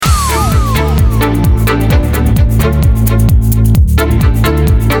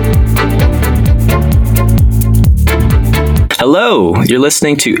You're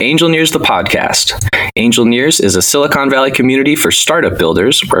listening to Angelneers, the podcast. Angelneers is a Silicon Valley community for startup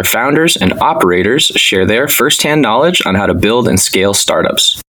builders where founders and operators share their firsthand knowledge on how to build and scale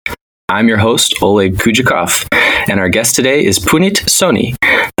startups. I'm your host, Oleg Kujakov, and our guest today is Punit Soni,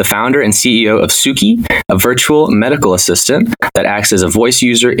 the founder and CEO of Suki, a virtual medical assistant that acts as a voice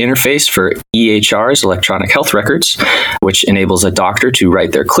user interface for EHR's electronic health records, which enables a doctor to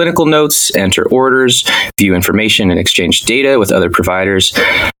write their clinical notes, enter orders, view information, and exchange data with other providers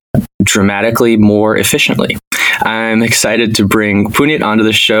dramatically more efficiently. I'm excited to bring Punit onto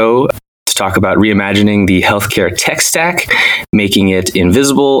the show to talk about reimagining the healthcare tech stack, making it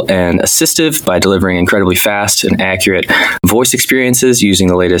invisible and assistive by delivering incredibly fast and accurate voice experiences using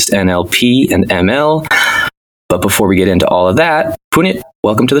the latest NLP and ML. But before we get into all of that, Punit,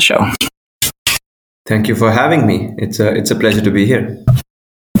 welcome to the show. Thank you for having me. It's a pleasure to be here.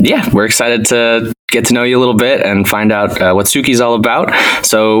 Yeah, we're excited to get to know you a little bit and find out what Suki is all about.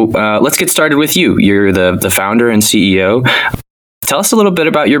 So let's get started with you. You're the founder and CEO. Tell us a little bit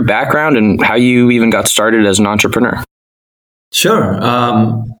about your background and how you even got started as an entrepreneur. Sure.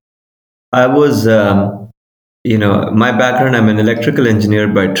 I was, my background, I'm an electrical engineer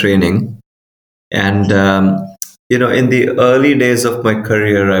by training. And, in the early days of my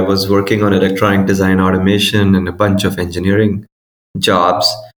career, I was working on electronic design automation and a bunch of engineering jobs.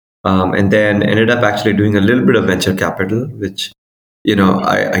 And then ended up actually doing a little bit of venture capital, which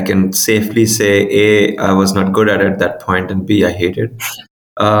I can safely say, A, I was not good at it at that point, and B, I hated.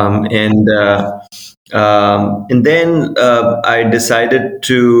 And then I decided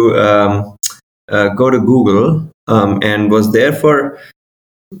to go to Google and was there for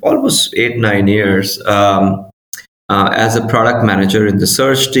almost 8-9 years as a product manager in the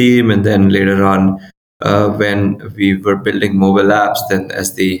search team. And then later on, when we were building mobile apps, then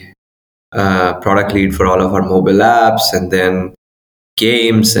as the product lead for all of our mobile apps, and then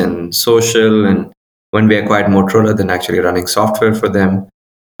games and social, and when we acquired Motorola, then actually running software for them.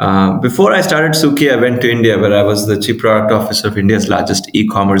 Before I started Suki, I went to India, where I was the chief product officer of India's largest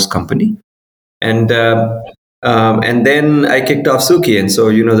e-commerce company, and then I kicked off Suki. And so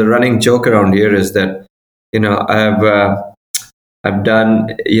the running joke around here is that I've done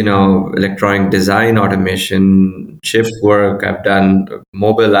electronic design automation, shift work. I've done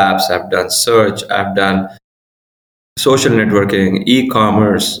mobile apps. I've done search. I've done social networking,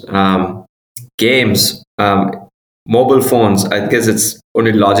 e-commerce, games, mobile phones. I guess it's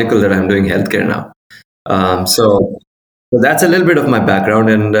only logical that I'm doing healthcare now. So that's a little bit of my background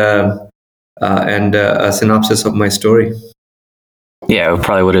and a synopsis of my story. Yeah, it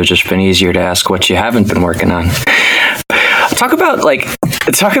probably would have just been easier to ask what you haven't been working on. Talk about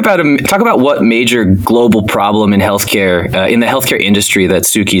what major global problem in healthcare, in the healthcare industry that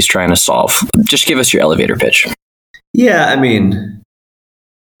Suki is trying to solve. Just give us your elevator pitch. Yeah, I mean,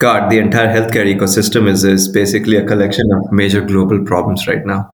 God, the entire healthcare ecosystem is basically a collection of major global problems right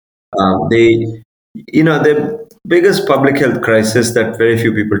now. The biggest public health crisis that very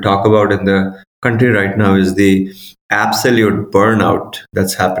few people talk about in the country right now is the absolute burnout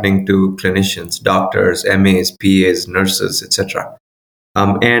that's happening to clinicians, doctors, MAs, PAs, nurses, etc.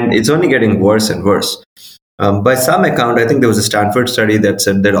 And it's only getting worse and worse. By some account, I think there was a Stanford study that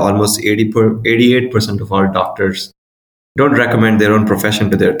said that almost 88% of all doctors don't recommend their own profession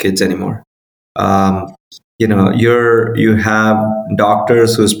to their kids anymore. You have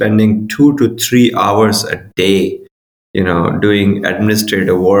doctors who are spending 2 to 3 hours a day, doing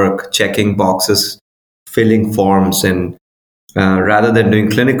administrative work, checking boxes, filling forms, and rather than doing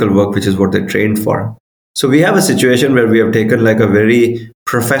clinical work, which is what they're trained for. So we have a situation where we have taken like a very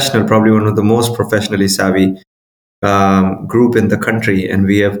professional, probably one of the most professionally savvy group in the country, and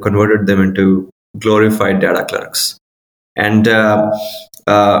we have converted them into glorified data clerks. And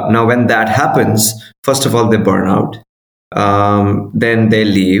now when that happens, first of all, they burn out. Then they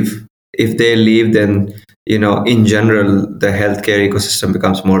leave. If they leave, then, in general, the healthcare ecosystem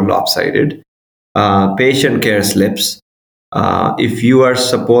becomes more lopsided. Patient care slips. If you are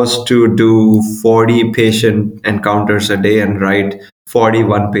supposed to do 40 patient encounters a day and write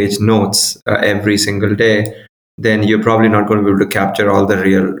 41 page notes every single day, then you're probably not going to be able to capture all the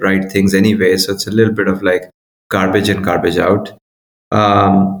real right things anyway. So it's a little bit of like garbage in, garbage out.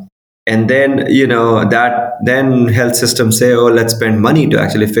 And then, then health systems say, oh, let's spend money to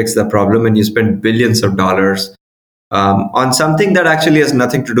actually fix the problem. And you spend billions of dollars on something that actually has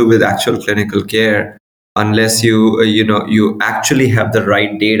nothing to do with actual clinical care, unless you actually have the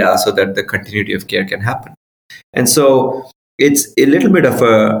right data so that the continuity of care can happen. And so it's a little bit of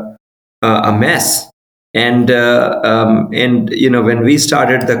a mess. And when we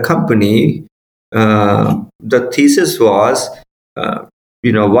started the company, the thesis was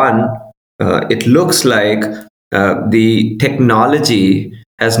One, it looks like the technology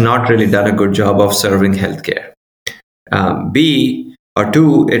has not really done a good job of serving healthcare. B or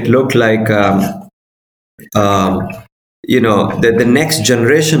two, it looked like um, the next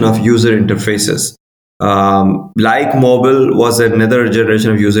generation of user interfaces. Like mobile was another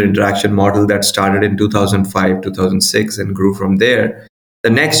generation of user interaction model that started in 2005, 2006 and grew from there.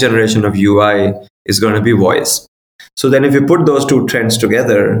 The next generation of UI is going to be voice. So then if you put those two trends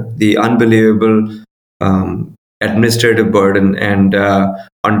together, the unbelievable administrative burden and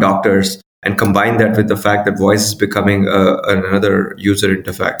on doctors, and combine that with the fact that voice is becoming another user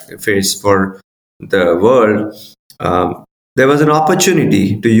interface for the world, there was an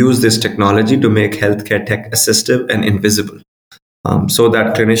opportunity to use this technology to make healthcare tech assistive and invisible, so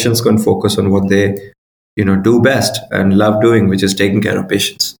that clinicians can focus on what they do best and love doing, which is taking care of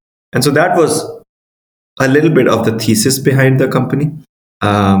patients. And so that was a little bit of the thesis behind the company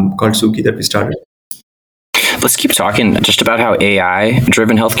called Suki that we started. Let's keep talking just about how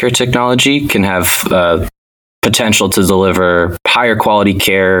AI-driven healthcare technology can have potential to deliver higher quality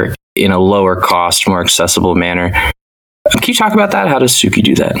care in a lower cost, more accessible manner. Can you talk about that? How does Suki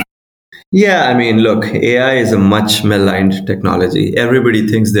do that? Yeah, I mean, look, AI is a much maligned technology. Everybody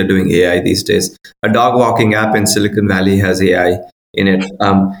thinks they're doing AI these days. A dog walking app in Silicon Valley has AI in it.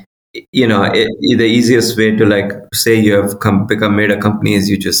 The easiest way to say you have made a company is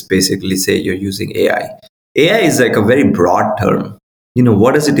you just basically say you're using AI. AI is like a very broad term.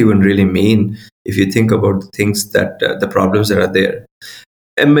 What does it even really mean if you think about the things that the problems that are there?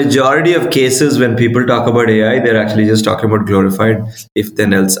 A majority of cases when people talk about AI, they're actually just talking about glorified if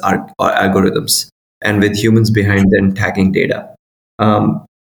then else algorithms, and with humans behind them tagging data.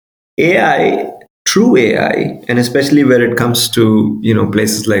 AI, true AI, and especially where it comes to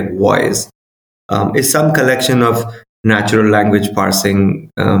places like voice, is some collection of natural language parsing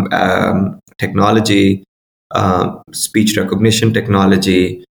technology, speech recognition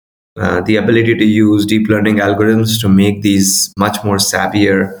technology, the ability to use deep learning algorithms to make these much more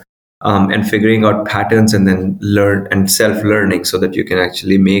savvier, and figuring out patterns and then learn and self-learning so that you can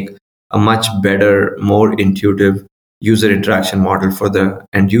actually make a much better, more intuitive user interaction model for the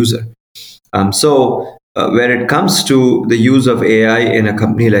end user. When it comes to the use of AI in a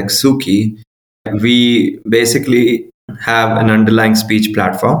company like Suki, we basically have an underlying speech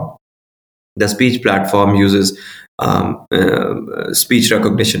platform. The speech platform uses speech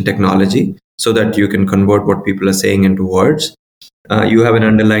recognition technology so that you can convert what people are saying into words. You have an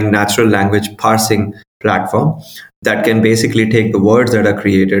underlying natural language parsing platform that can basically take the words that are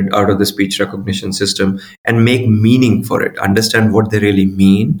created out of the speech recognition system and make meaning for it, understand what they really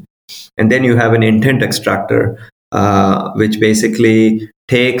mean. And then you have an intent extractor, which basically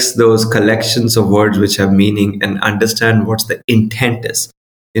takes those collections of words which have meaning and understand what the intent is.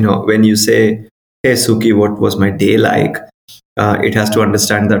 When you say, "Hey Suki, what was my day like?" It has to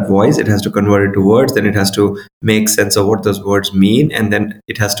understand that voice, it has to convert it to words, then it has to make sense of what those words mean, and then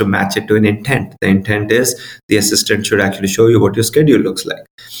it has to match it to an intent. The intent is the assistant should actually show you what your schedule looks like.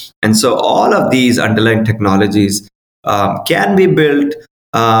 And so all of these underlying technologies can be built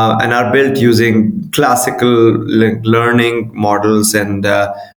and are built using classical learning models and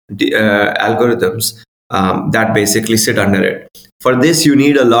algorithms that basically sit under it. For this, you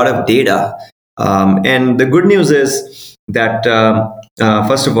need a lot of data. And the good news is that,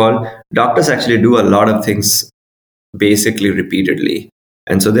 first of all, doctors actually do a lot of things basically repeatedly.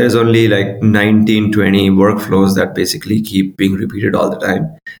 And so there's only like 19, 20 workflows that basically keep being repeated all the time.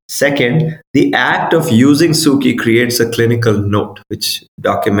 Second, the act of using Suki creates a clinical note, which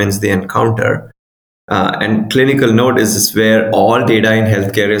documents the encounter. And clinical note is where all data in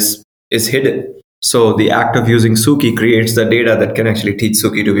healthcare is hidden. So the act of using Suki creates the data that can actually teach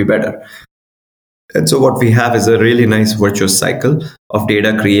Suki to be better. And so what we have is a really nice virtuous cycle of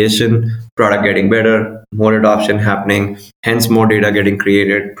data creation, product getting better, more adoption happening, hence more data getting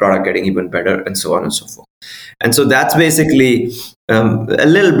created, product getting even better, and so on and so forth. And so that's basically a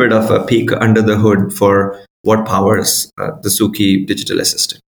little bit of a peek under the hood for what powers the Suki digital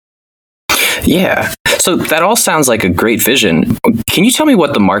assistant. Yeah. So that all sounds like a great vision. Can you tell me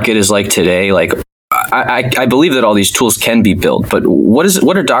what the market is like today? Like, I believe that all these tools can be built, but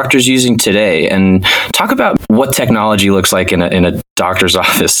what are doctors using today? And talk about what technology looks like in a doctor's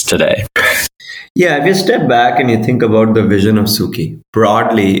office today. Yeah, if you step back and you think about the vision of Suki,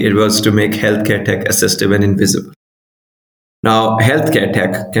 broadly, it was to make healthcare tech assistive and invisible. Now, healthcare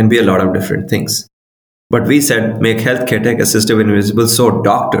tech can be a lot of different things. But we said make healthcare tech assistive and invisible so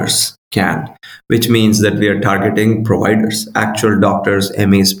doctors can, which means that we are targeting providers, actual doctors,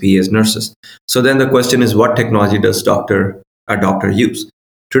 MAs, PAs, nurses. So then the question is, what technology does doctor a doctor use.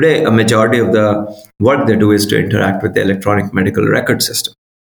 Today, a majority of the work they do is to interact with the electronic medical record system.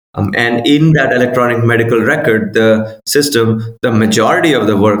 And in that electronic medical record, the system, the majority of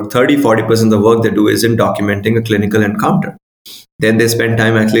the work, 30-40% of the work they do is in documenting a clinical encounter. Then they spend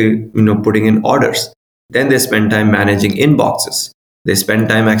time actually, putting in orders. Then they spend time managing inboxes. They spend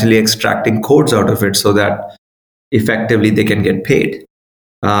time actually extracting codes out of it so that effectively they can get paid.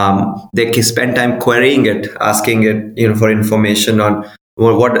 They can spend time querying it, asking it, for information on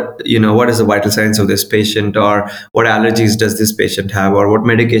what is the vital signs of this patient, or what allergies does this patient have, or what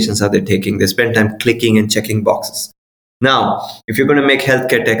medications are they taking. They spend time clicking and checking boxes. Now, if you're going to make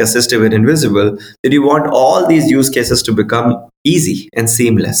healthcare tech assistive and invisible, then you want all these use cases to become easy and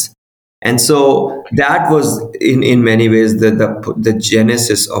seamless. And so that was in many ways the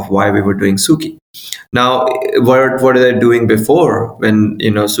genesis of why we were doing Suki. Now, what are they doing before when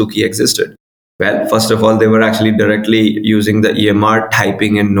Suki existed? Well, first of all, they were actually directly using the EMR,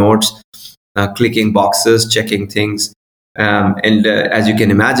 typing in notes, clicking boxes, checking things. And as you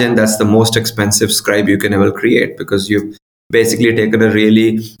can imagine, that's the most expensive scribe you can ever create, because you've basically taken a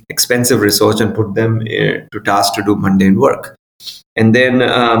really expensive resource and put them to task to do mundane work. And then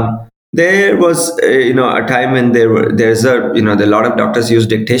there was a time when there's a lot of doctors use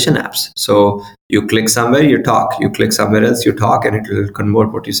dictation apps. So you click somewhere, you talk. You click somewhere else, you talk, and it will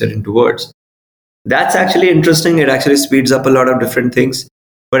convert what you said into words. That's actually interesting. It actually speeds up a lot of different things.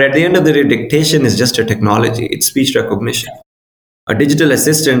 But at the end of the day, dictation is just a technology. It's speech recognition. A digital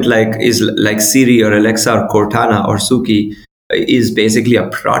assistant like Siri or Alexa or Cortana or Suki is basically a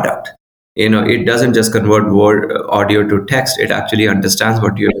product. It doesn't just convert word audio to text. It actually understands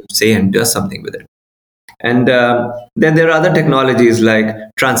what you say and does something with it. And then there are other technologies like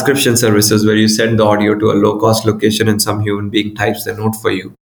transcription services, where you send the audio to a low-cost location and some human being types the note for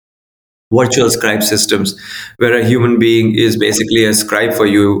you. Virtual scribe systems, where a human being is basically a scribe for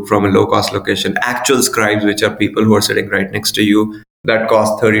you from a low-cost location. Actual scribes, which are people who are sitting right next to you, that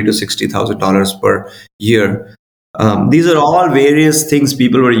cost $30,000 to $60,000 per year. These are all various things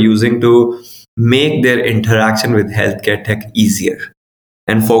people were using to make their interaction with healthcare tech easier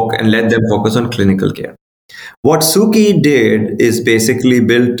and let them focus on clinical care. What Suki did is basically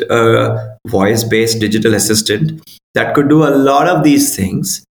built a voice-based digital assistant that could do a lot of these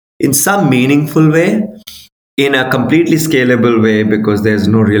things in some meaningful way, in a completely scalable way, because there's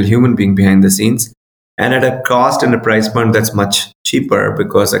no real human being behind the scenes, and at a cost and a price point that's much cheaper,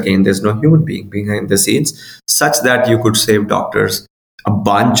 because again, there's no human being behind the scenes, such that you could save doctors a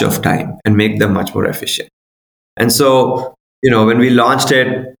bunch of time and make them much more efficient. And so, when we launched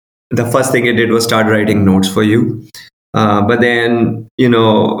it, the first thing it did was start writing notes for you. But then,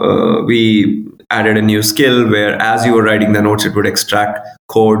 we added a new skill where as you were writing the notes, it would extract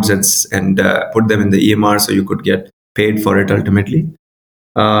codes and put them in the EMR so you could get paid for it ultimately.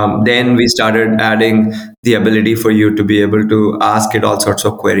 Then we started adding the ability for you to be able to ask it all sorts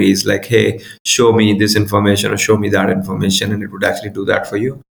of queries like, hey, show me this information or show me that information, and it would actually do that for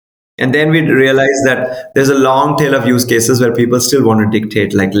you. And then we realized that there's a long tail of use cases where people still want to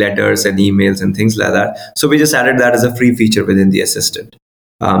dictate, like letters and emails and things like that. So we just added that as a free feature within the assistant.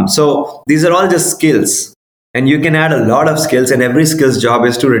 So these are all just skills, and you can add a lot of skills, and every skill's job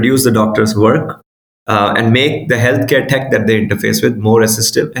is to reduce the doctor's work and make the healthcare tech that they interface with more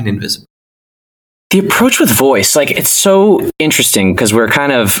assistive and invisible. The approach with voice, it's so interesting, because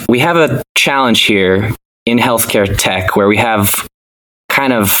we have a challenge here in healthcare tech where we have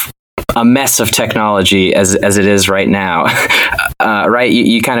kind of a mess of technology as it is right now. Right?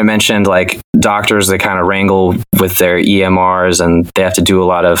 You kind of mentioned doctors that kind of wrangle with their EMRs, and they have to do a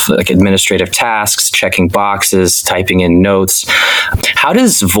lot of administrative tasks, checking boxes, typing in notes. How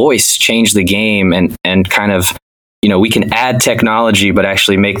does voice change the game and kind of, we can add technology, but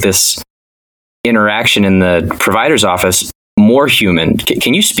actually make this interaction in the provider's office more human?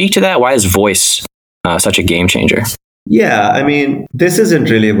 Can you speak to that? Why is voice such a game changer? Yeah, I mean, this isn't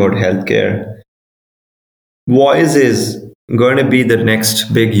really about healthcare. Voice is going to be the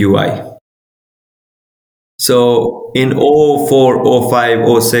next big UI. So in 04,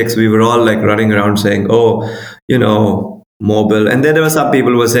 05, 06, we were all running around saying, mobile. And then there were some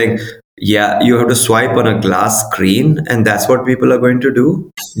people who were saying, yeah, you have to swipe on a glass screen and that's what people are going to do.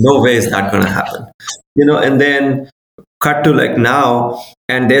 No way is that going to happen. And then cut to now,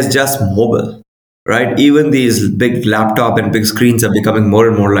 and there's just mobile. Right? Even these big laptop and big screens are becoming more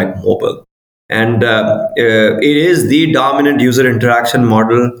and more like mobile. And it is the dominant user interaction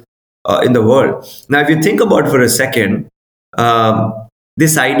model in the world. Now, if you think about it for a second,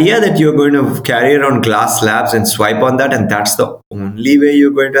 this idea that you're going to carry around glass slabs and swipe on that, and that's the only way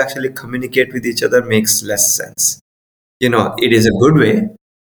you're going to actually communicate with each other, makes less sense. It is a good way.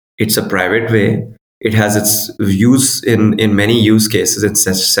 It's a private way. It has its use in many use cases and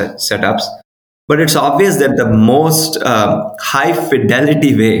setups. But it's obvious that the most high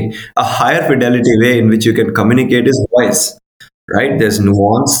fidelity way, a higher fidelity way in which you can communicate is voice, right? There's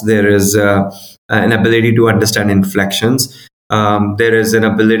nuance, there is an ability to understand inflections. There is an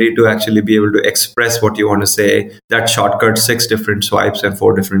ability to actually be able to express what you want to say. That shortcut 6 different swipes and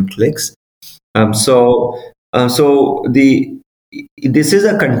 4 different clicks. So the this is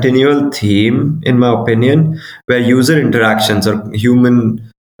a continual theme, in my opinion, where user interactions or human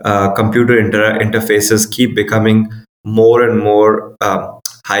computer interfaces keep becoming more and more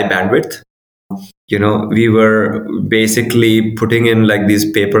high bandwidth. We were basically putting in like these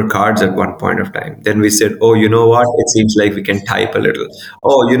paper cards at one point of time. Then we said, oh, you know what? It seems like we can type a little.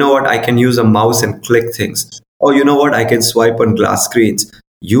 Oh, you know what? I can use a mouse and click things. Oh, you know what? I can swipe on glass screens.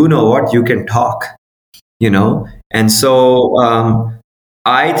 You know what? You can talk, and so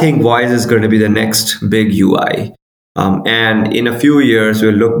I think voice is going to be the next big UI. And in a few years,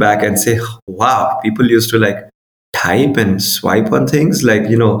 we'll look back and say, wow, people used to like type and swipe on things. Like,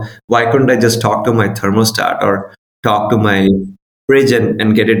 why couldn't I just talk to my thermostat or talk to my fridge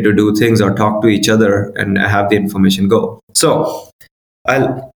and get it to do things, or talk to each other and have the information go? So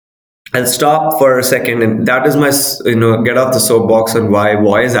I'll stop for a second, and that is my, get off the soapbox on why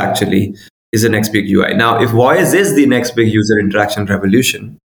voice actually is the next big UI. Now, if voice is the next big user interaction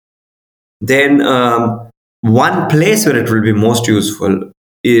revolution, then one place where it will be most useful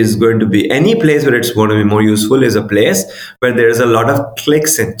is going to be, any place where it's going to be more useful is a place where there is a lot of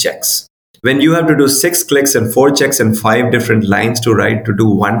clicks and checks. When you have to do 6 clicks and 4 checks and 5 different lines to write to do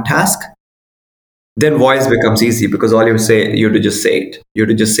one task, then voice becomes easy, because all you have to just say it. You have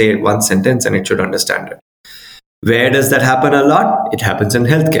to just say it one sentence and it should understand it. Where does that happen a lot? It happens in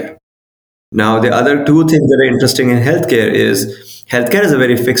healthcare. Now, the other 2 things that are interesting in healthcare is a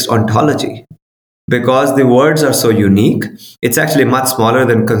very fixed ontology. Because the words are so unique, it's actually much smaller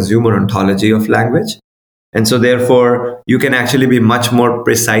than consumer ontology of language. And so therefore, you can actually be much more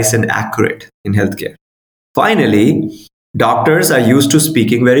precise and accurate in healthcare. Finally, doctors are used to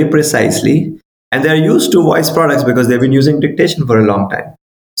speaking very precisely, and they're used to voice products because they've been using dictation for a long time.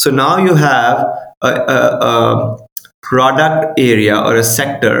 So now you have a product area or a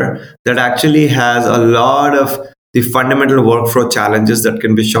sector that actually has a lot of the fundamental workflow challenges that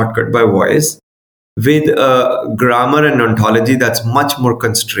can be shortcut by voice, with a grammar and ontology that's much more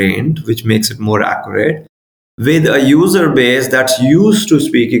constrained, which makes it more accurate, with a user base that's used to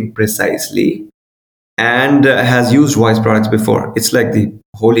speaking precisely and has used voice products before. It's like the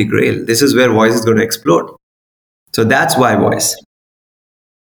holy grail. This is where voice is going to explode. So that's why voice.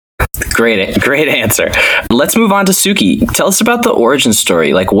 Great answer. Let's move on to Suki. Tell us about the origin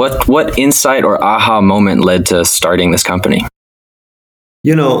story. Like what insight or aha moment led to starting this company?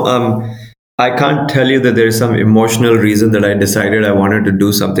 I can't tell you that there is some emotional reason that I decided I wanted to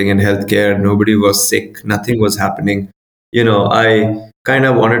do something in healthcare. Nobody was sick. Nothing was happening. I kind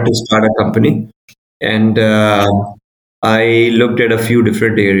of wanted to start a company, and I looked at a few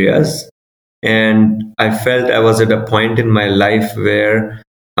different areas, and I felt I was at a point in my life where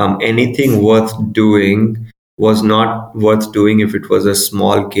anything worth doing was not worth doing if it was a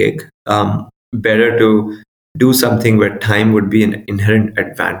small gig. Better to do something where time would be an inherent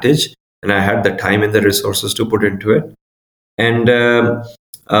advantage, and I had the time and the resources to put into it. And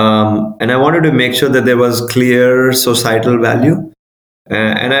I wanted to make sure that there was clear societal value,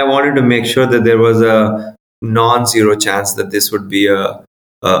 and I wanted to make sure that there was a non-zero chance that this would be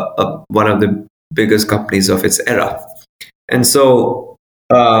one of the biggest companies of its era. And so,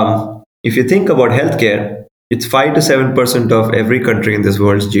 if you think about healthcare, it's 5 to 7% of every country in this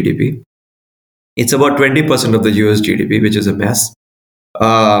world's GDP. It's about 20% of the US GDP, which is a mess.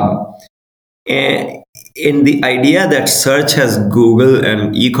 And in the idea that search has Google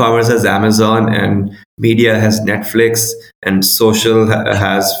and e-commerce has Amazon and media has Netflix and social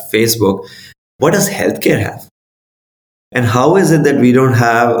has Facebook, what does healthcare have? And how is it that we don't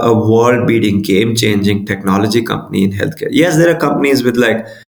have a world-beating, game-changing technology company in healthcare? Yes, there are companies with like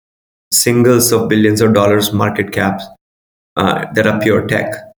singles of billions of dollars market caps that are pure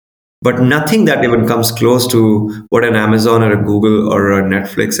tech, but nothing that even comes close to what an Amazon or a Google or a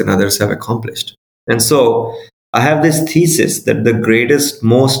Netflix and others have accomplished. And so I have this thesis that the greatest,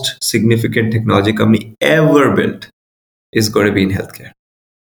 most significant technology company ever built is going to be in healthcare.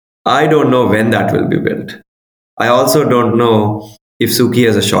 I don't know when that will be built. I also don't know if Suki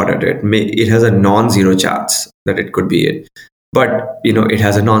has a shot at it. It has a non-zero chance that it could be it. But, it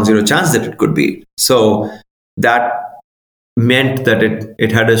has a non-zero chance that it could be it. So that meant that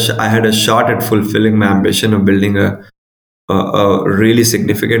I had a shot at fulfilling my ambition of building a a really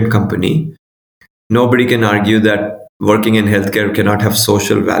significant company. Nobody can argue that working in healthcare cannot have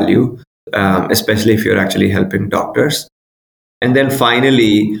social value, especially if you're actually helping doctors. And then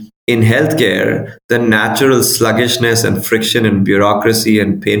finally, in healthcare, the natural sluggishness and friction and bureaucracy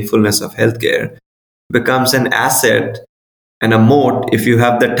and painfulness of healthcare becomes an asset and a moat if you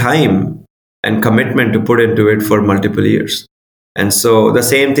have the time and commitment to put into it for multiple years. And so the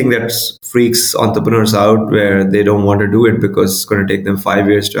same thing that freaks entrepreneurs out where they don't want to do it because it's going to take them 5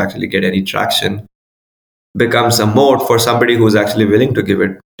 years to actually get any traction becomes a moat for somebody who's actually willing to give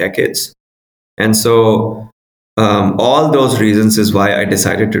it decades. And so all those reasons is why I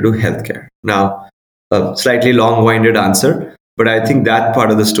decided to do healthcare. Now, a slightly long-winded answer, but I think that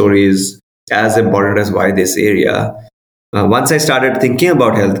part of the story is as important as why this area. Once I started thinking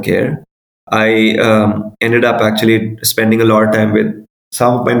about healthcare, I ended up actually spending a lot of time with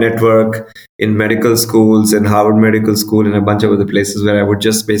some of my network in medical schools and Harvard Medical School and a bunch of other places where I would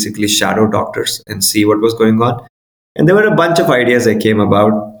just basically shadow doctors and see what was going on. And there were a bunch of ideas I came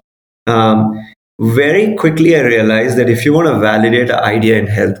about. Very quickly, I realized that if you want to validate an idea in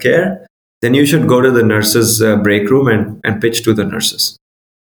healthcare, then you should go to the nurses' break room and pitch to the nurses.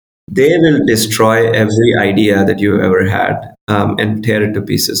 They will destroy every idea that you ever had and tear it to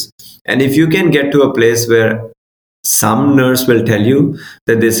pieces. And if you can get to a place where some nurse will tell you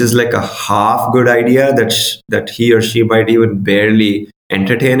that this is like a half good idea that he or she might even barely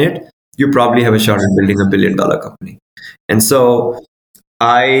entertain it, you probably have a shot at building $1 billion company. And so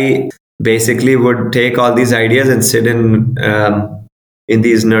I basically would take all these ideas and sit in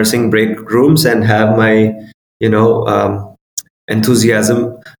these nursing break rooms and have my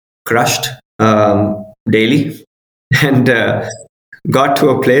enthusiasm crushed daily, and got to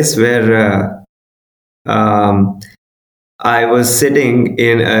a place where I was sitting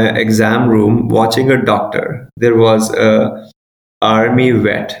in an exam room watching a doctor. There was a army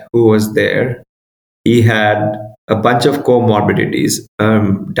vet who was there. He had a bunch of comorbidities,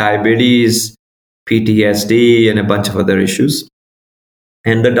 diabetes, PTSD, and a bunch of other issues.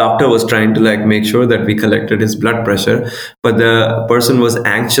 And the doctor was trying to make sure that we collected his blood pressure, but the person was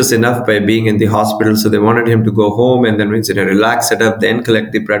anxious enough by being in the hospital, so they wanted him to go home and then in a relaxed setup, then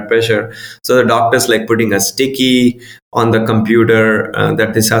collect the blood pressure. So the doctor's putting a sticky on the computer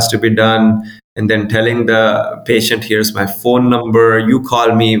that this has to be done, and then telling the patient, here's my phone number, you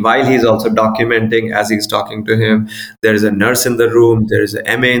call me, while he's also documenting as he's talking to him. There is a nurse in the room, there is a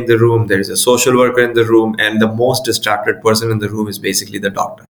MA in the room, there is a social worker in the room, and the most distracted person in the room is basically the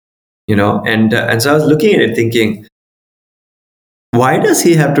doctor. And so I was looking at it thinking, why does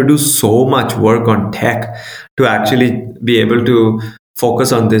he have to do so much work on tech to actually be able to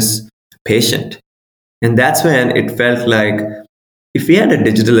focus on this patient? And that's when it felt like if we had a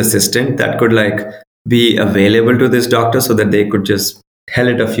digital assistant that could be available to this doctor so that they could just tell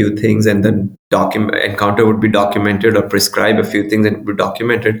it a few things and then encounter would be documented, or prescribe a few things and it would be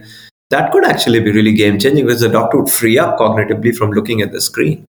documented, that could actually be really game changing because the doctor would free up cognitively from looking at the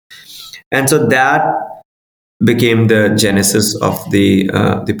screen. And so that became the genesis of the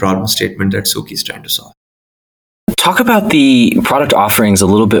problem statement that Suki is trying to solve. Talk about the product offerings a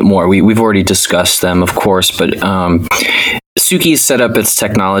little bit more. We've already discussed them, of course, but Suki set up its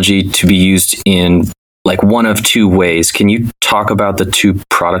technology to be used in one of two ways. Can you talk about the two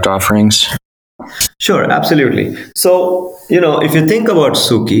product offerings? Sure, absolutely. So, if you think about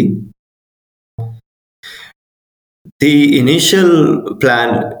Suki, the initial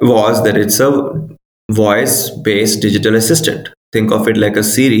plan was that it's a voice-based digital assistant. Think of it like a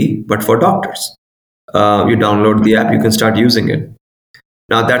Siri, but for doctors. You download the app, you can start using it.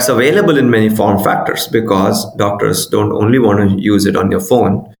 Now, that's available in many form factors because doctors don't only want to use it on your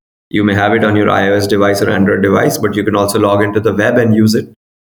phone. You may have it on your iOS device or Android device, but you can also log into the web and use it.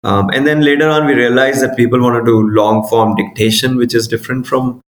 And then later on, we realized that people want to do long form dictation, which is different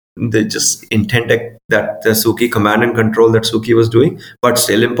from the just intent that the Suki command and control that Suki was doing, but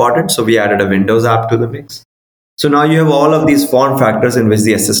still important. So we added a Windows app to the mix. So now you have all of these form factors in which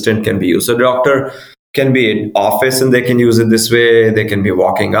the assistant can be used. So the doctor can be in office and they can use it this way. They can be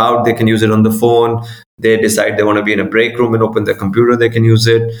walking out. They can use it on the phone. They decide they want to be in a break room and open their computer. They can use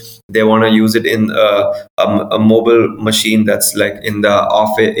it. They want to use it in a mobile machine that's in the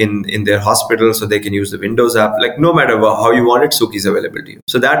office, in their hospital. So they can use the Windows app. No matter how you want it, Suki is available to you.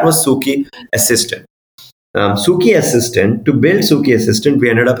 So that was Suki Assistant. Suki Assistant, to build Suki Assistant, we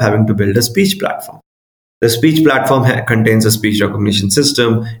ended up having to build a speech platform. The speech platform contains a speech recognition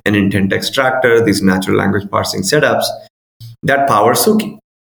system, an intent extractor, these natural language parsing setups that power Suki.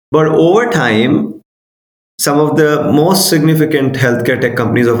 But over time, some of the most significant healthcare tech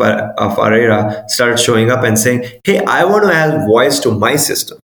companies of our era started showing up and saying, hey, I want to add voice to my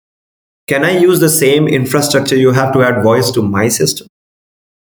system. Can I use the same infrastructure you have to add voice to my system?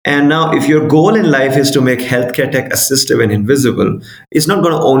 And now, if your goal in life is to make healthcare tech assistive and invisible, it's not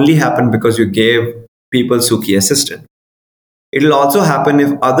going to only happen because you gave people Suki Assistant. It'll also happen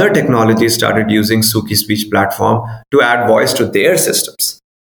if other technologies started using Suki Speech Platform to add voice to their systems.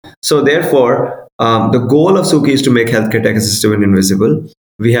 So therefore, the goal of Suki is to make healthcare tech assistive and invisible.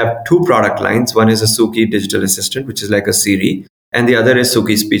 We have two product lines. One is a Suki Digital Assistant, which is like a Siri, and the other is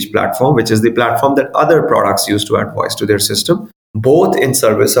Suki Speech Platform, which is the platform that other products use to add voice to their system, both in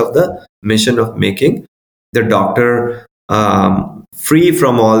service of the mission of making the doctor free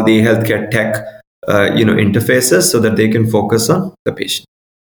from all the healthcare tech interfaces so that they can focus on the patient.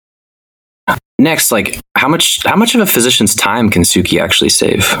 Next, like how much of a physician's time can Suki actually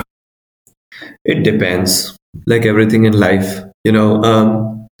save? It depends, like everything in life.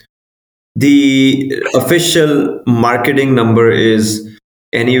 The official marketing number is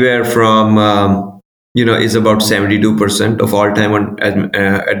anywhere from is about 72% of all time on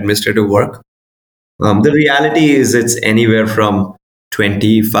administrative work. The reality is it's anywhere from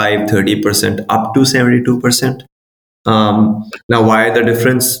 25-30% up to 72%. Now, why the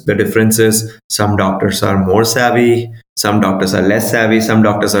difference? The difference is some doctors are more savvy, some doctors are less savvy, some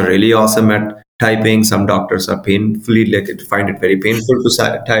doctors are really awesome at typing, some doctors are find it very painful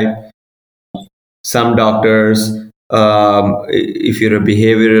to type. Some doctors, if you're a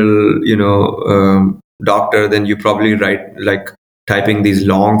behavioral, doctor, then you probably write like typing these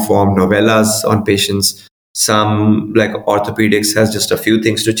long form novellas on patients. Some, like orthopedics, has just a few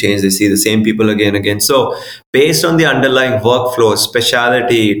things to change. They see the same people again and again. So based on the underlying workflow,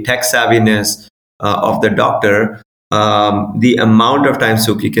 speciality, tech savviness of the doctor, the amount of time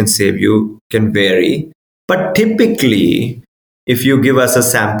Suki can save you can vary. But typically, if you give us a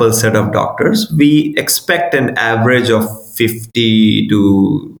sample set of doctors, we expect an average of 50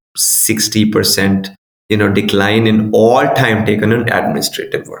 to 60% decline in all time taken on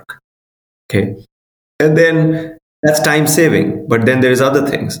administrative work. Okay. And then that's time saving. But then there's other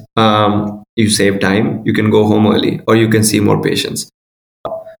things. You save time, you can go home early, or you can see more patients.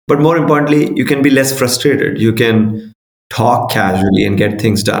 But more importantly, you can be less frustrated. You can talk casually and get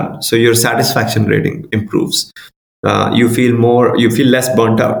things done. So your satisfaction rating improves. You feel less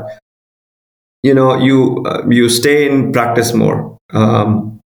burnt out. You stay in practice more.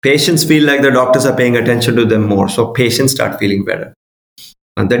 Patients feel like the doctors are paying attention to them more. So patients start feeling better.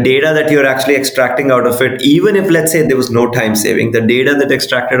 And the data that you're actually extracting out of it, even if, let's say, there was no time saving, the data that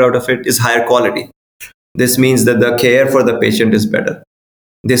extracted out of it is higher quality. This means that the care for the patient is better.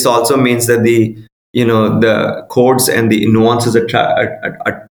 This also means that the codes and the nuances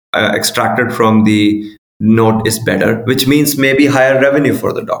extracted from the note is better, which means maybe higher revenue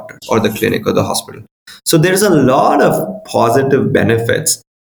for the doctor or the clinic or the hospital. So there's a lot of positive benefits.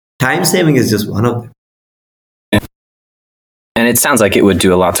 Time saving is just one of them. And it sounds like it would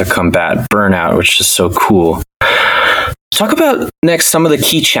do a lot to combat burnout, which is so cool. Talk about next some of the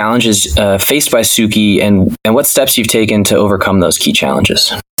key challenges faced by Suki and what steps you've taken to overcome those key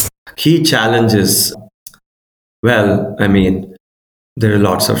challenges. Key challenges. Well, I mean, there are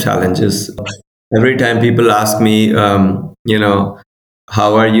lots of challenges. Every time people ask me, how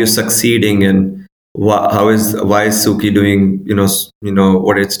are you succeeding and why is Suki doing,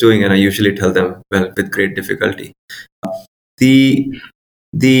 what it's doing? And I usually tell them, well, with great difficulty. The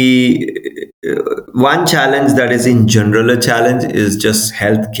one challenge that is in general a challenge is just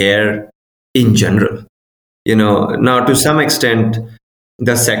healthcare in general. Now to some extent,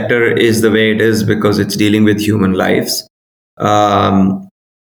 the sector is the way it is because it's dealing with human lives. The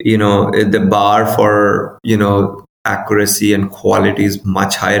bar for accuracy and quality is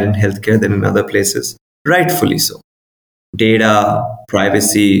much higher in healthcare than in other places, rightfully so. Data,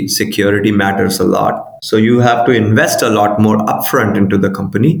 privacy, security matters a lot. So you have to invest a lot more upfront into the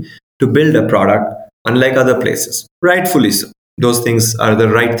company to build a product, unlike other places. Rightfully so. Those things are the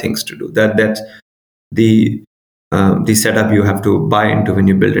right things to do. That's the setup you have to buy into when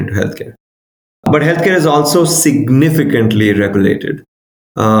you build into healthcare. But healthcare is also significantly regulated.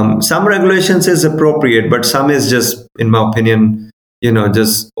 Some regulations is appropriate, but some is just, in my opinion,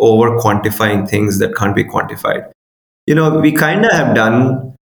 just over quantifying things that can't be quantified. We kind of have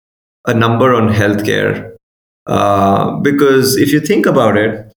done a number on healthcare because if you think about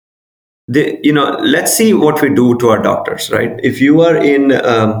it, let's see what we do to our doctors, right? If you are in,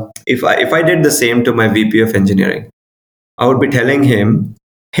 if I did the same to my VP of engineering, I would be telling him,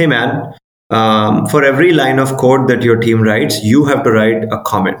 hey man, for every line of code that your team writes, you have to write a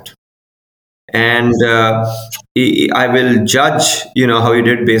comment. and I will judge, how you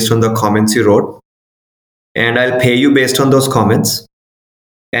did based on the comments you wrote, and I'll pay you based on those comments.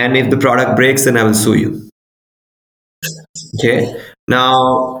 And if the product breaks, then I will sue you. Okay.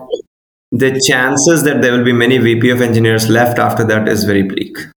 Now, the chances that there will be many VP of engineers left after that is very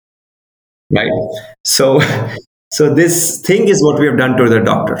bleak, right? So, so this thing is what we have done to the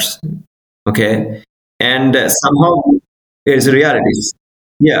doctors. Okay, and somehow it's a reality.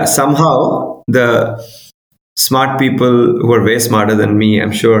 Yeah, somehow the smart people who are way smarter than me,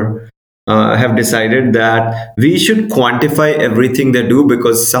 I'm sure, have decided that we should quantify everything they do,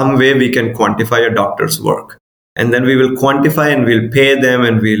 because some way we can quantify a doctor's work, and then we will quantify and we'll pay them,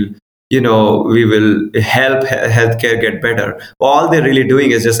 and we will help healthcare get better. All they're really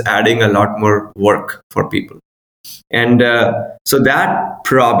doing is just adding a lot more work for people, and so that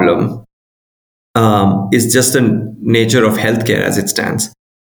problem is just a nature of healthcare as it stands.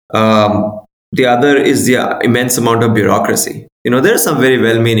 The other is the immense amount of bureaucracy. There are some very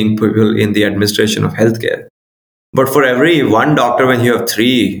well-meaning people in the administration of healthcare, but for every one doctor, when you have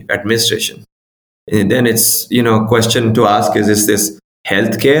three administration, then it's question to ask is this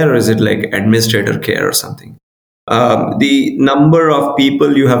healthcare, or is it like administrator care or something? The number of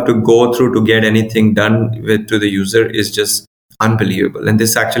people you have to go through to get anything done to the user is just unbelievable. And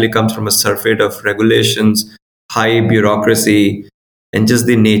this actually comes from a surfeit of regulations, high bureaucracy, and just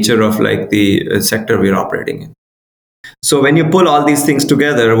the nature of like the sector we're operating in. So when you pull all these things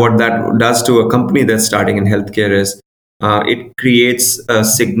together, what that does to a company that's starting in healthcare is it creates a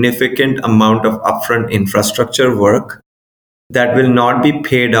significant amount of upfront infrastructure work that will not be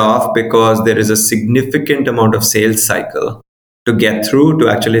paid off, because there is a significant amount of sales cycle to get through to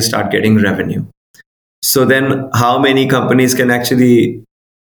actually start getting revenue. So then how many companies can actually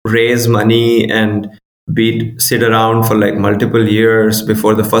raise money and sit around for like multiple years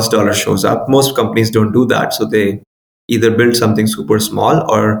before the first dollar shows up? Most companies don't do that. So they either build something super small,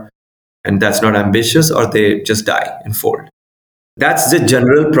 and that's not ambitious, or they just die and fold. That's the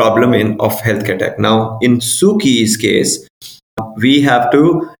general problem of healthcare tech. Now, in Suki's case, we have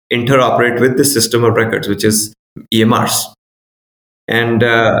to interoperate with the system of records, which is EMRs. And,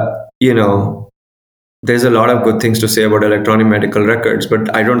 there's a lot of good things to say about electronic medical records, but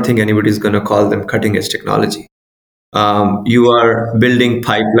I don't think anybody's going to call them cutting edge technology. You are building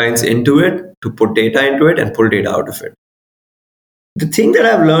pipelines into it to put data into it and pull data out of it. The thing that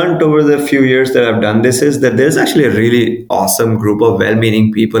I've learned over the few years that I've done this is that there's actually a really awesome group of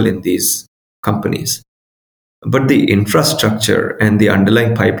well-meaning people in these companies. But the infrastructure and the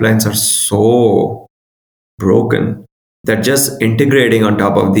underlying pipelines are so broken that just integrating on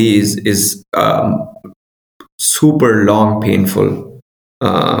top of these is super long, painful,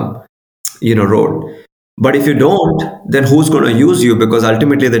 road. But if you don't, then who's going to use you? Because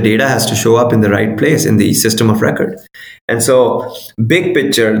ultimately the data has to show up in the right place in the system of record. And so, big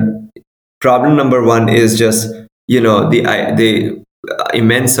picture, problem number one is just the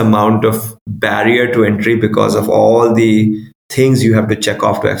immense amount of barrier to entry because of all the things you have to check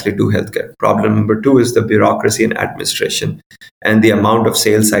off to actually do healthcare. Problem number two is the bureaucracy and administration and the amount of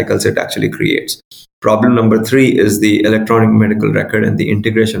sales cycles it actually creates. Problem number three is the electronic medical record and the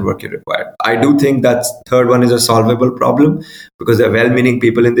integration work you require. I do think that third one is a solvable problem because there are well-meaning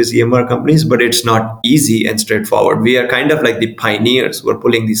people in these EMR companies, but it's not easy and straightforward. We are kind of like the pioneers who are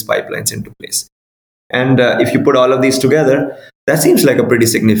pulling these pipelines into place. And if you put all of these together, that seems like a pretty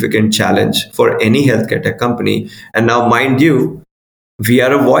significant challenge for any healthcare tech company. And now, mind you, we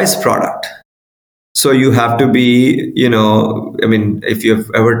are a voice product. So you have to be, if you've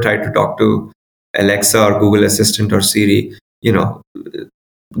ever tried to talk to Alexa or Google Assistant or Siri,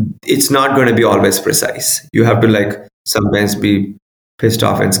 it's not going to be always precise. You have to sometimes be pissed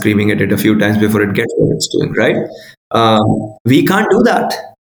off and screaming at it a few times before it gets what it's doing, right? We can't do that.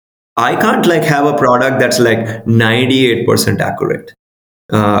 I can't have a product that's 98% accurate.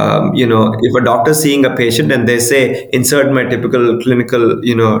 If a doctor's seeing a patient and they say, insert my typical clinical,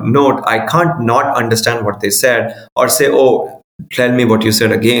 note, I can't not understand what they said or say, oh, tell me what you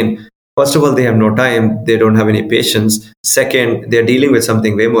said again. First of all, they have no time. They don't have any patience. Second, they're dealing with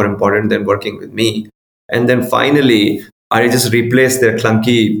something way more important than working with me. And then finally, I just replace their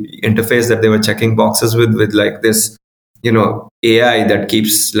clunky interface that they were checking boxes with this, AI that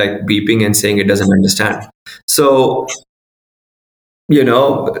keeps beeping and saying it doesn't understand. So,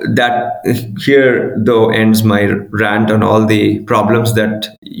 that here though ends my rant on all the problems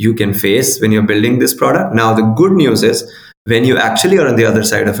that you can face when you're building this product. Now, the good news is when you actually are on the other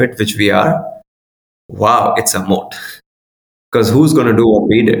side of it, which we are, wow, it's a moat. Because who's going to do what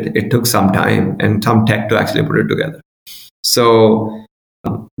we did? It took some time and some tech to actually put it together. So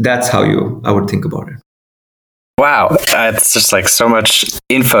That's how I would think about it. Wow, it's just like so much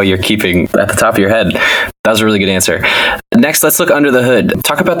info you're keeping at the top of your head. That was a really good answer. Next, let's look under the hood.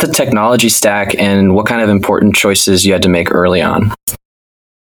 Talk about the technology stack and what kind of important choices you had to make early on.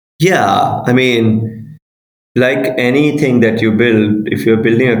 Yeah, I mean, like anything that you build, if you're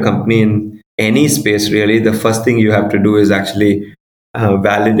building a company in any space, really, the first thing you have to do is actually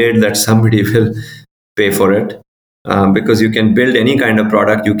validate that somebody will pay for it. Because you can build any kind of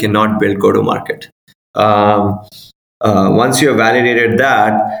product, you cannot build go to market. Um, Once you have validated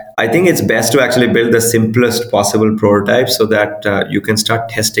that, I think it's best to actually build the simplest possible prototype so that you can start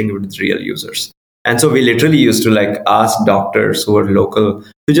testing with real users. And so we literally used to like ask doctors who are local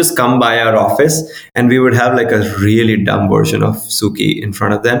to just come by our office, and we would have like a really dumb version of Suki in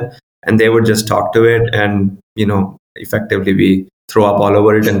front of them, and they would just talk to it, and effectively we throw up all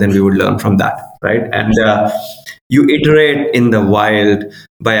over it, and then we would learn from that, right? And you iterate in the wild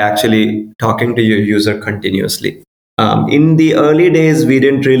by actually talking to your user continuously. In the early days, we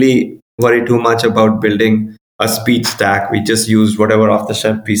didn't really worry too much about building a speech stack. We just used whatever off the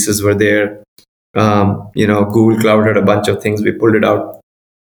shelf pieces were there. Google Cloud had a bunch of things. We pulled it out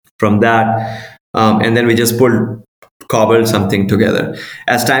from that. And then we just cobbled something together.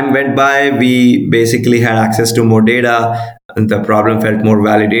 As time went by, we basically had access to more data, and the problem felt more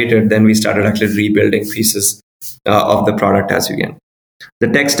validated. Then we started actually rebuilding pieces of the product as we went. The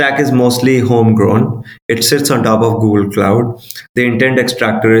tech stack is mostly homegrown. It sits on top of Google Cloud. The intent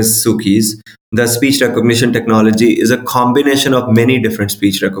extractor is Suki's. The speech recognition technology is a combination of many different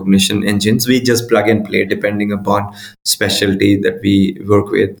speech recognition engines. We just plug and play depending upon specialty that we work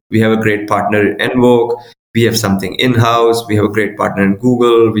with. We have a great partner in Envoke. We have something in-house. We have a great partner in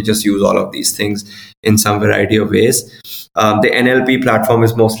Google. We just use all of these things in some variety of ways. The NLP platform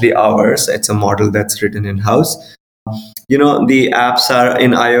is mostly ours. It's a model that's written in-house. The apps are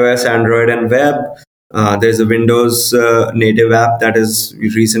in iOS, Android, and web. There's a Windows native app that is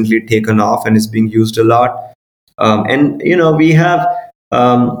recently taken off and is being used a lot. And we have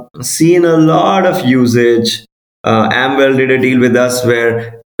seen a lot of usage. Amwell did a deal with us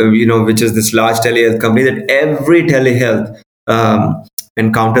where which is this large telehealth company, that every telehealth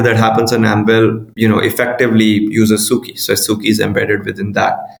encounter that happens on Amwell effectively uses Suki. So Suki is embedded within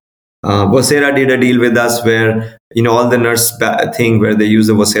that. Vocera did a deal with us where all the nurse thing where they use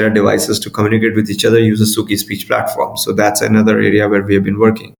the Vocera devices to communicate with each other uses Suki speech platform. So that's another area where we have been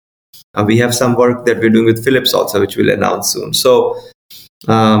working. We have some work that we're doing with Philips also, which we'll announce soon. So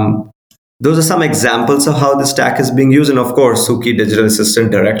those are some examples of how the stack is being used. And of course, Suki Digital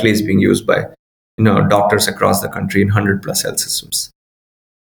Assistant directly is being used by doctors across the country in 100 plus health systems.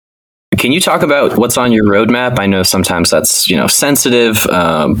 Can you talk about what's on your roadmap? I know sometimes that's sensitive,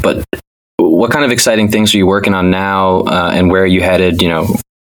 but what kind of exciting things are you working on now, and where are you headed?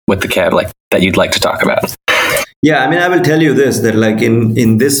 With the cab, like that you'd like to talk about. Yeah, I mean, I will tell you this: that like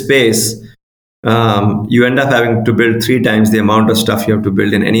in this space, you end up having to build 3 times the amount of stuff you have to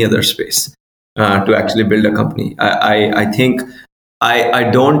build in any other space to actually build a company. I think I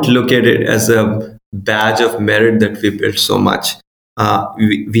don't look at it as a badge of merit that we built so much.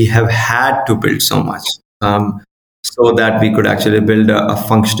 We have had to build so much so that we could actually build a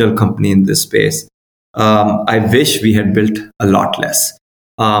functional company in this space. I wish we had built a lot less,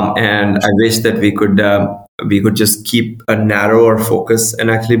 and I wish that we could just keep a narrower focus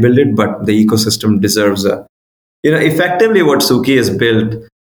and actually build it. But the ecosystem deserves effectively what Suki has built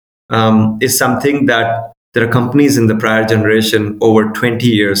is something that there are companies in the prior generation over 20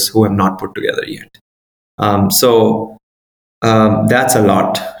 years who have not put together yet. That's a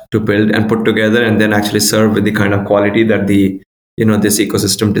lot to build and put together, and then actually serve with the kind of quality that this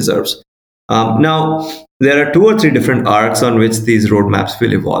ecosystem deserves. Now, there are 2 or 3 different arcs on which these roadmaps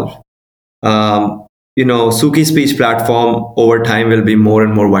will evolve. Suki speech platform over time will be more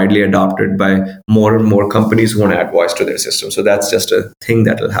and more widely adopted by more and more companies who want to add voice to their system. So that's just a thing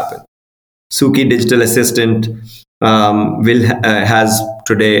that will happen. Suki Digital Assistant has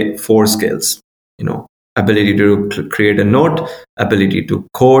today 4 skills. Ability to create a note, ability to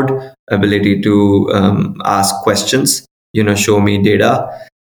code, ability to ask questions, show me data,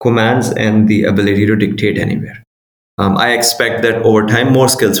 commands, and the ability to dictate anywhere. I expect that over time, more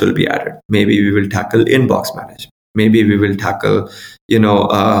skills will be added. Maybe we will tackle inbox management. Maybe we will tackle,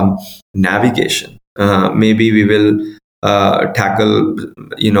 navigation. Maybe we will tackle,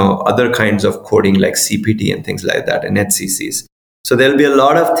 other kinds of coding like CPT and things like that, and HCCs. So there'll be a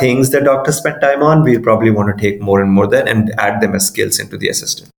lot of things that doctors spend time on. We'll probably want to take more and more that and add them as skills into the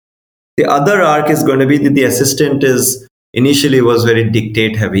assistant. The other arc is going to be that the assistant is initially was very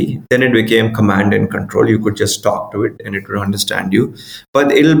dictate heavy. Then it became command and control. You could just talk to it and it would understand you.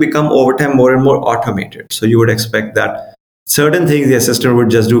 But it'll become over time more and more automated. So you would expect that certain things the assistant would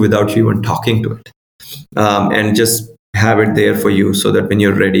just do without you even talking to it, and just have it there for you so that when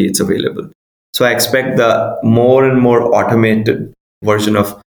you're ready, it's available. So I expect the more and more automated version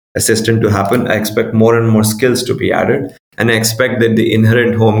of assistant to happen. I expect more and more skills to be added. And I expect that the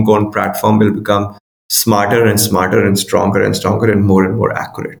inherent homegrown platform will become smarter and smarter and stronger and more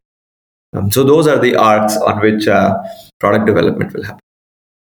accurate. So those are the arcs on which product development will happen.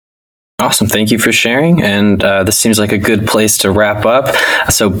 Awesome. Thank you for sharing. And this seems like a good place to wrap up.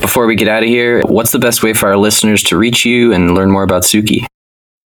 So before we get out of here, what's the best way for our listeners to reach you and learn more about Suki?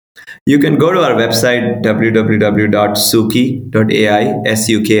 You can go to our website, www.suki.ai,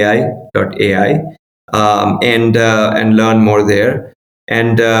 suki.ai, and learn more there.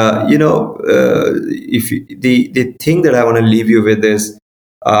 And if the thing that I want to leave you with is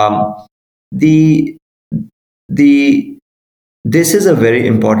this is a very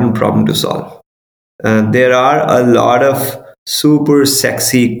important problem to solve. There are a lot of super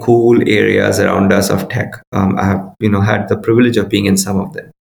sexy, cool areas around us of tech. I have had the privilege of being in some of them.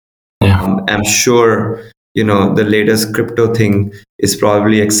 I'm sure the latest crypto thing is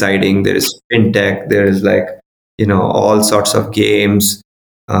probably exciting. There is fintech. There is all sorts of games.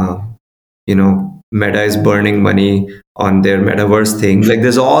 Meta is burning money on their metaverse thing.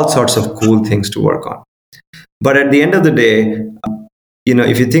 There's all sorts of cool things to work on. But at the end of the day,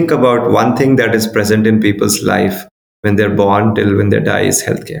 if you think about one thing that is present in people's life when they're born till when they die is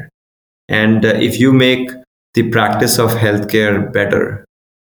healthcare. And if you make the practice of healthcare better,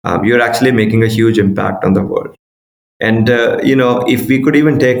 you're actually making a huge impact on the world. And, if we could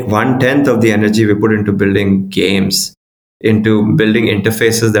even take 1/10 of the energy we put into building games, into building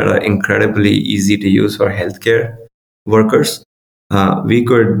interfaces that are incredibly easy to use for healthcare workers, we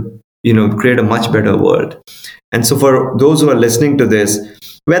could, create a much better world. And so for those who are listening to this,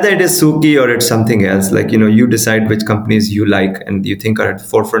 whether it is Suki or it's something else, you decide which companies you like and you think are at the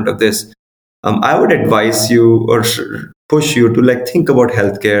forefront of this. I would advise you or push you to think about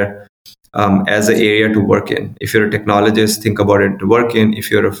healthcare as an area to work in. If you're a technologist, think about it to work in. If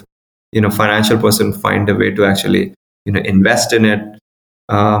you're a financial person, find a way to actually invest in it.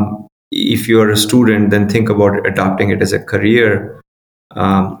 If you're a student, then think about adopting it as a career.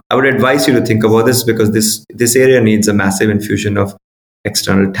 I would advise you to think about this because this area needs a massive infusion of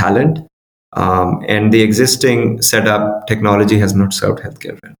external talent. And the existing setup technology has not served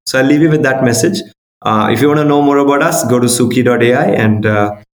healthcare well. So I'll leave you with that message. If you want to know more about us, go to suki.ai and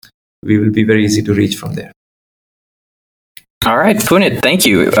we will be very easy to reach from there. All right, Punit, thank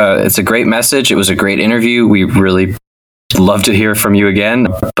you. It's a great message. It was a great interview. We really love to hear from you again,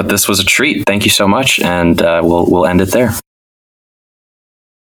 but this was a treat. Thank you so much. And we'll end it there.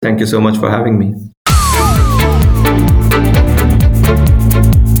 Thank you so much for having me.